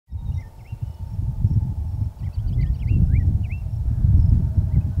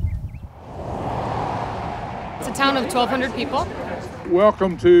a town of 1,200 people.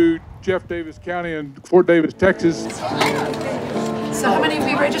 Welcome to Jeff Davis County in Fort Davis, Texas. So how many of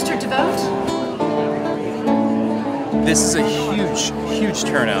you registered to vote? This is a huge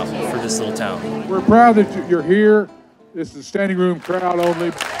turnout for this little town. We're proud that you're here. This is a standing room crowd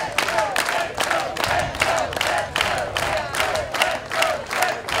only.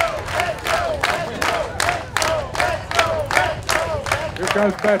 Here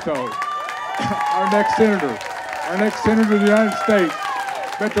comes Beto, our next senator of the United States,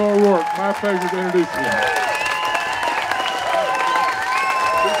 Beto O'Rourke. My pleasure to introduce you.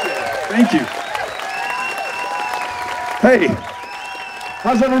 Thank you. Hey,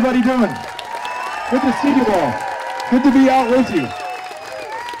 how's everybody doing? Good to see you all. Good to be out with you.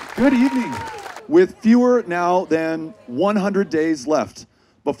 Good evening. With fewer now than 100 days left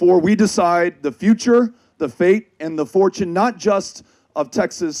before we decide the future, the fate, and the fortune, not just of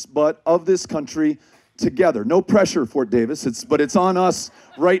Texas, but of this country together. No pressure, Fort Davis, but it's on us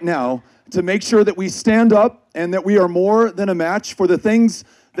right now to make sure that we stand up and that we are more than a match for the things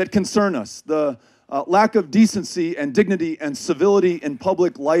that concern us. The lack of decency and dignity and civility in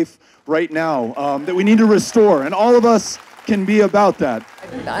public life right now that we need to restore, and all of us can be about that.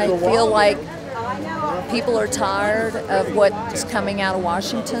 I feel like people are tired of what's coming out of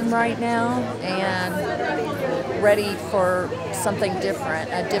Washington right now and ready for something different,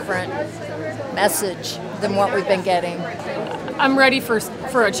 a different message than what we've been getting. I'm ready for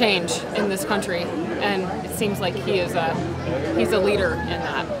a change in this country, and it seems like he's a leader in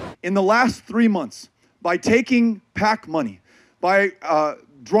that. In the last 3 months, by taking PAC money, by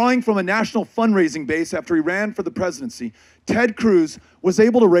drawing from a national fundraising base after he ran for the presidency, Ted Cruz was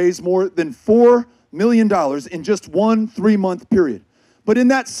able to raise more than $4 million in just 1 3-month period. But in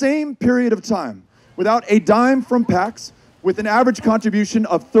that same period of time, without a dime from PACs, with an average contribution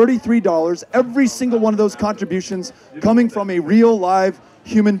of $33, every single one of those contributions coming from a real live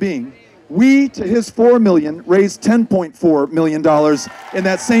human being, we, to his $4 million, raised $10.4 million in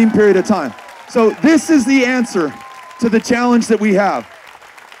that same period of time. So this is the answer to the challenge that we have.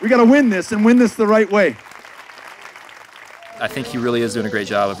 We got to win this and win this the right way. I think he really is doing a great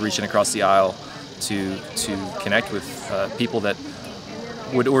job of reaching across the aisle to connect with people that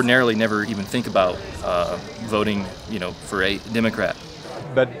would ordinarily never even think about voting, for a Democrat.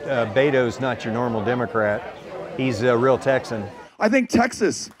 But Beto's not your normal Democrat. He's a real Texan. I think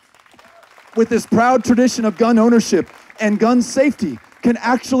Texas, with this proud tradition of gun ownership and gun safety, can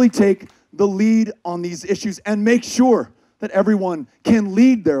actually take the lead on these issues and make sure that everyone can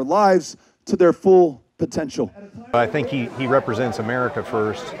lead their lives to their full potential. I think he represents America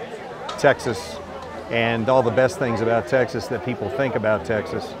first, Texas, and all the best things about Texas that people think about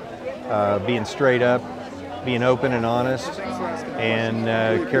Texas. Being straight up, being open and honest, and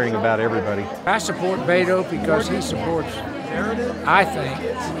caring about everybody. I support Beto because he supports, I think,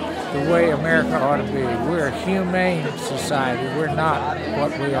 the way America ought to be. We're a humane society. We're not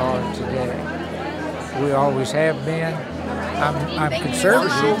what we are today. We always have been. I'm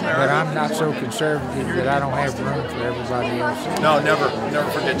conservative, but I'm not so conservative that I don't have room for everybody else. No, never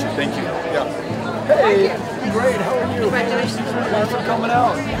forget you. Thank you. Yeah. Hey, great. How are you? Congratulations. Thanks for coming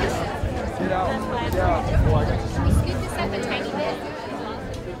out. Can we scoot this up a tiny